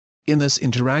In this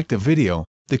interactive video,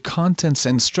 the contents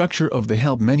and structure of the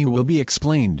Help menu will be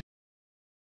explained.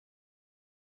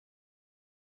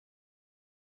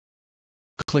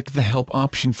 Click the Help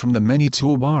option from the menu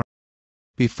toolbar.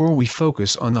 Before we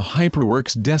focus on the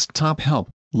HyperWorks Desktop Help,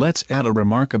 let's add a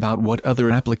remark about what other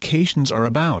applications are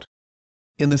about.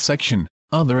 In the section,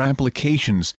 Other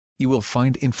Applications, you will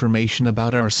find information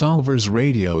about our solvers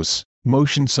RADIOSS,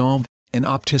 MotionSolve, and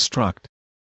OptiStruct.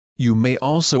 You may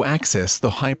also access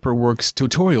the HyperWorks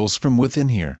tutorials from within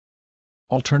here.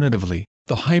 Alternatively,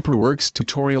 the HyperWorks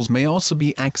tutorials may also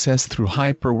be accessed through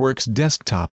HyperWorks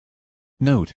Desktop.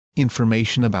 Note: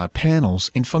 information about panels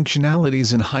and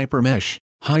functionalities in HyperMesh,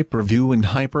 HyperView and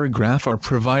HyperGraph are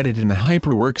provided in the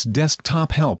HyperWorks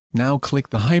Desktop Help. Now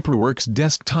click the HyperWorks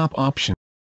Desktop option.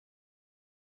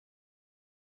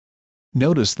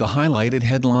 Notice the highlighted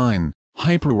headline,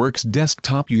 HyperWorks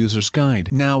Desktop User's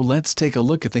Guide. Now let's take a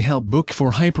look at the Help book for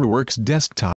HyperWorks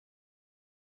Desktop.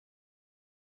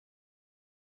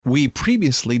 We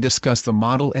previously discussed the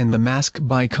model and the mask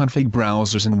by config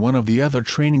browsers in one of the other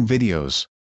training videos.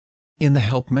 In the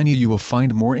Help menu you will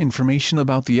find more information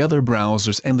about the other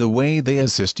browsers and the way they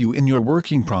assist you in your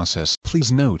working process.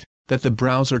 Please note that the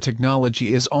browser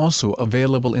technology is also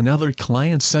available in other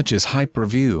clients such as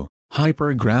HyperView,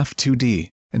 HyperGraph 2D,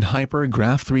 and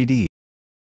HyperGraph 3D.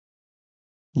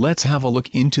 Let's have a look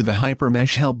into the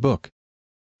HyperMesh Help book.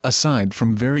 Aside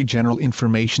from very general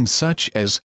information such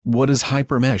as, what is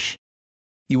HyperMesh?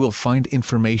 You will find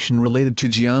information related to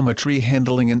geometry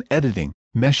handling and editing,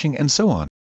 meshing and so on.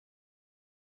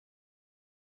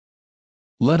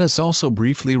 Let us also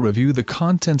briefly review the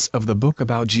contents of the book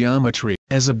about geometry.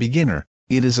 As a beginner,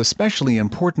 it is especially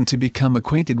important to become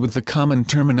acquainted with the common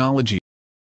terminology.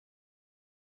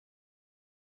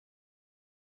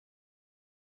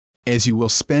 As you will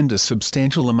spend a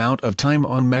substantial amount of time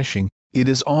on meshing, it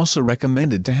is also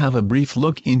recommended to have a brief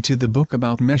look into the book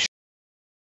about mesh.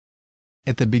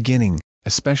 At the beginning,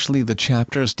 especially the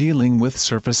chapters dealing with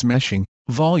surface meshing,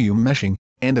 volume meshing,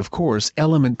 and of course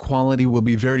element quality will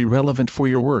be very relevant for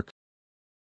your work.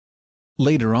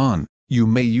 Later on, you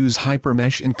may use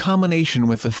HyperMesh in combination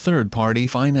with a third-party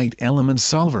finite element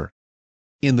solver.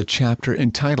 In the chapter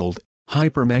entitled,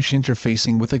 HyperMesh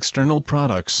Interfacing with External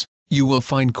Products, you will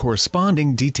find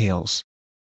corresponding details.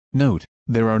 Note: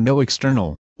 there are no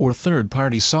external or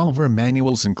third-party solver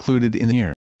manuals included in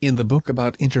here. In the book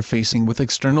about interfacing with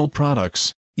external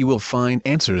products, you will find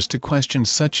answers to questions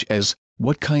such as,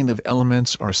 what kind of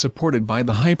elements are supported by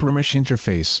the HyperMesh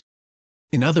interface?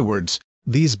 In other words,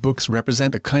 these books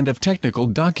represent a kind of technical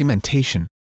documentation.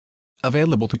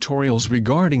 Available tutorials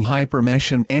regarding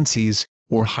HyperMesh and ANSYS,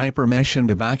 or HyperMesh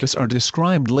and ABACUS are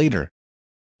described later.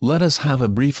 Let us have a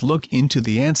brief look into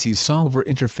the ANSYS Solver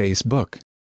Interface book.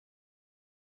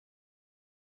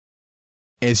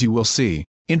 As you will see,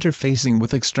 interfacing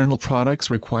with external products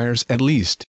requires at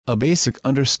least a basic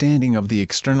understanding of the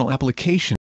external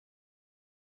application.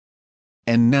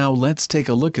 And now let's take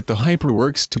a look at the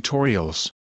HyperWorks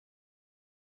tutorials.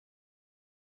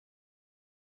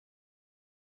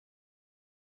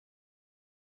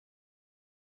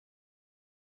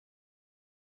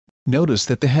 Notice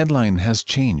that the headline has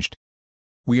changed.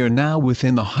 We are now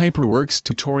within the HyperWorks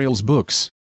tutorials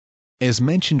books. As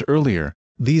mentioned earlier,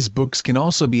 these books can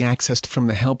also be accessed from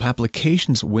the Help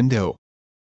Applications window.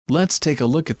 Let's take a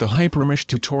look at the HyperMesh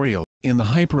tutorial. In the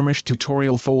HyperMesh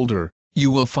tutorial folder, you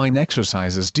will find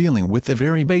exercises dealing with the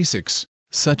very basics,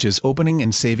 such as opening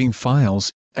and saving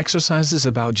files, exercises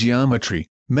about geometry,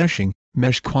 meshing,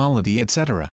 mesh quality,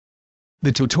 etc.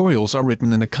 The tutorials are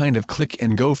written in a kind of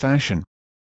click-and-go fashion.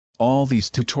 All these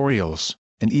tutorials,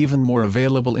 and even more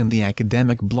available in the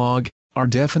academic blog, are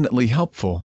definitely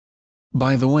helpful.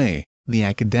 By the way, the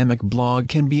academic blog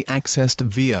can be accessed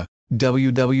via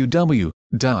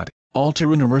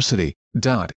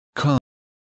www.alteruniversity.com.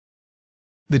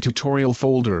 The tutorial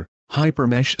folder,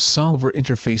 HyperMesh Solver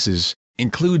Interfaces,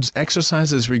 includes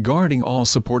exercises regarding all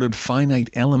supported finite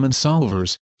element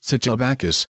solvers, such as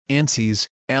ABACUS, ANSYS,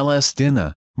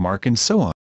 LS-DINA, MARC and so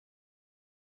on.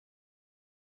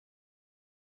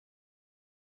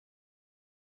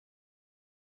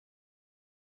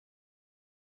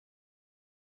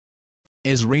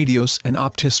 As RADIOSS and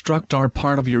OptiStruct are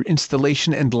part of your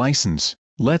installation and license,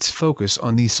 let's focus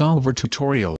on the solver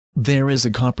tutorial. There is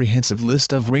a comprehensive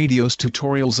list of RADIOSS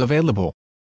tutorials available.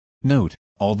 Note: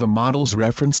 all the models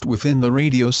referenced within the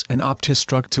RADIOSS and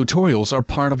OptiStruct tutorials are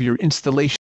part of your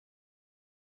installation.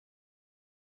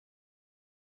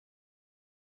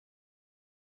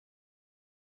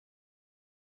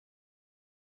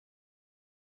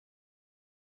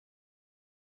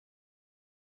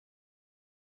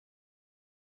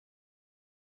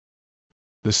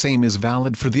 The same is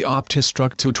valid for the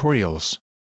OptiStruct tutorials.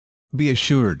 Be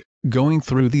assured, going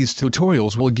through these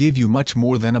tutorials will give you much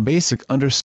more than a basic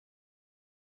understanding.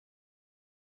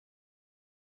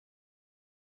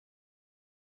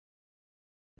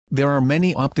 There are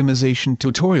many optimization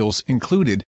tutorials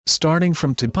included, starting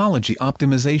from topology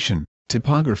optimization,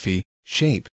 typography,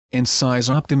 shape, and size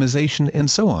optimization and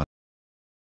so on.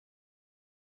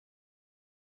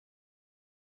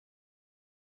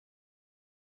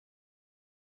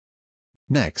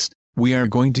 Next, we are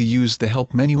going to use the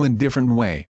help menu in different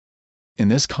way. In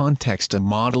this context, a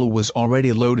model was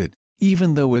already loaded,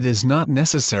 even though it is not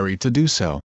necessary to do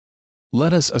so.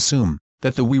 Let us assume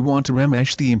that we want to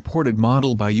remesh the imported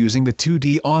model by using the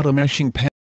 2D auto-meshing panel.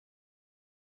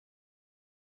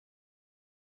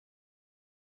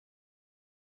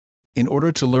 In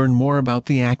order to learn more about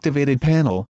the activated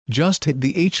panel, just hit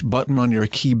the H button on your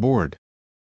keyboard.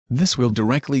 This will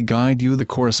directly guide you the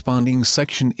corresponding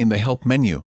section in the help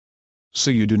menu, so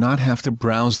you do not have to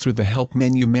browse through the help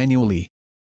menu manually.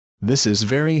 This is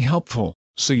very helpful,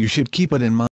 so you should keep it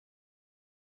in mind.